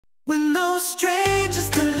We're no strangers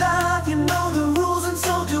to love, you know the rules and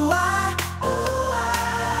so do I.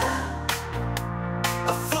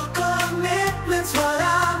 A full commitment's what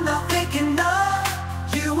I'm not thinking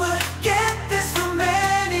of. You would get this from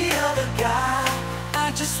any other guy.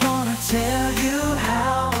 I just wanna tell you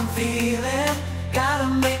how I'm feeling. Gotta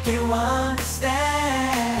make you understand.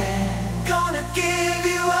 Gonna give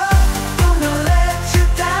you up, gonna let you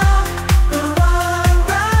down. Gonna run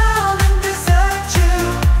around and desert you.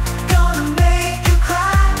 Gonna make you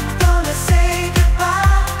cry, gonna say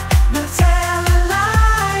goodbye. No tell a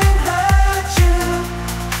lie and hurt you.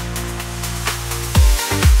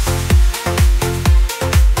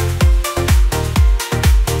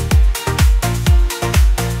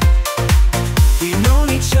 We've known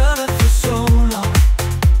each other for so long.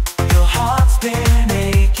 Your heart's been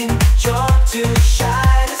aching, but you're too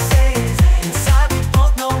shy to say it. Inside we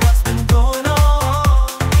both know what's been going on.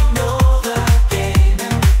 We know the game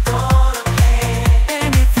and we're gonna play it.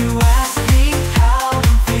 And if you ask me how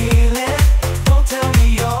I'm feeling, don't tell me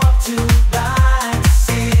you're too blind to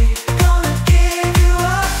see. Gonna give you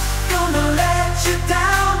up, gonna let you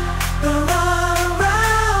down. Gonna run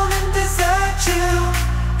around and desert you.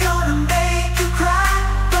 Gonna make you cry,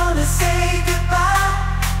 gonna say goodbye.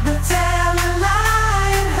 No tell a lie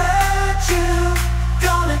and hurt you.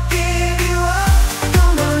 Gonna give you up,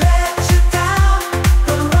 gonna let you down.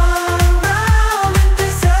 Gonna run around and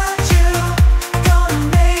desert you. Gonna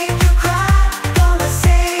make you cry, gonna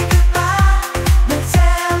say goodbye. No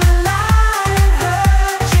tell a lie and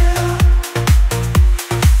hurt you.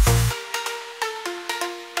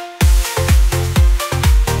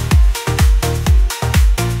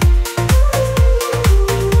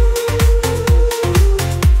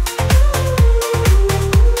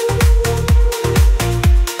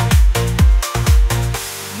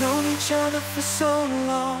 Known each other for so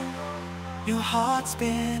long. Your heart's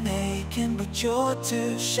been aching, but you're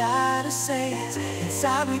too shy to say it.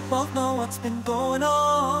 Inside we both know what's been going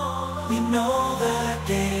on. We know the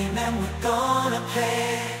game and we're gonna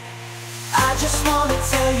play it. I just wanna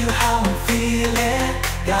tell you how I'm feeling.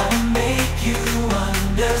 Gotta make you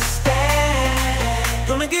understand.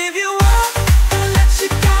 Gonna give you up, gonna let you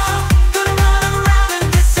down. Gonna run around and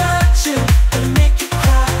desert you. Gonna make you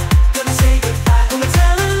cry, gonna say goodbye. Gonna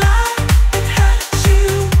tell a lie and hurt you.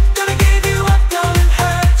 Gonna give you up, gonna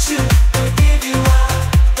hurt you. Gonna give you up,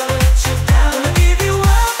 gonna let you down. Gonna give you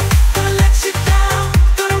up, gonna let you down.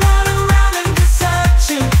 Gonna run around and desert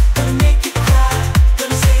you. Gonna make you cry,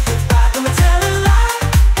 gonna say goodbye. Gonna tell a lie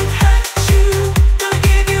and hurt you. Gonna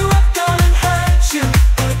give you up, gonna hurt you.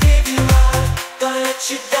 Gonna give you up, gonna let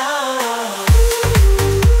you down.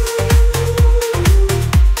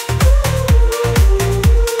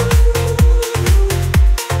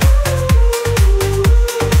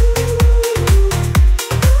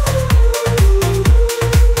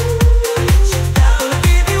 Gonna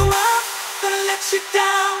give you up, gonna let you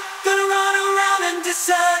down. Gonna run around and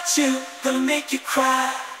desert you. Gonna make you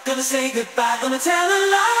cry, gonna say goodbye. Gonna tell a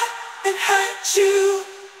lie and hurt you.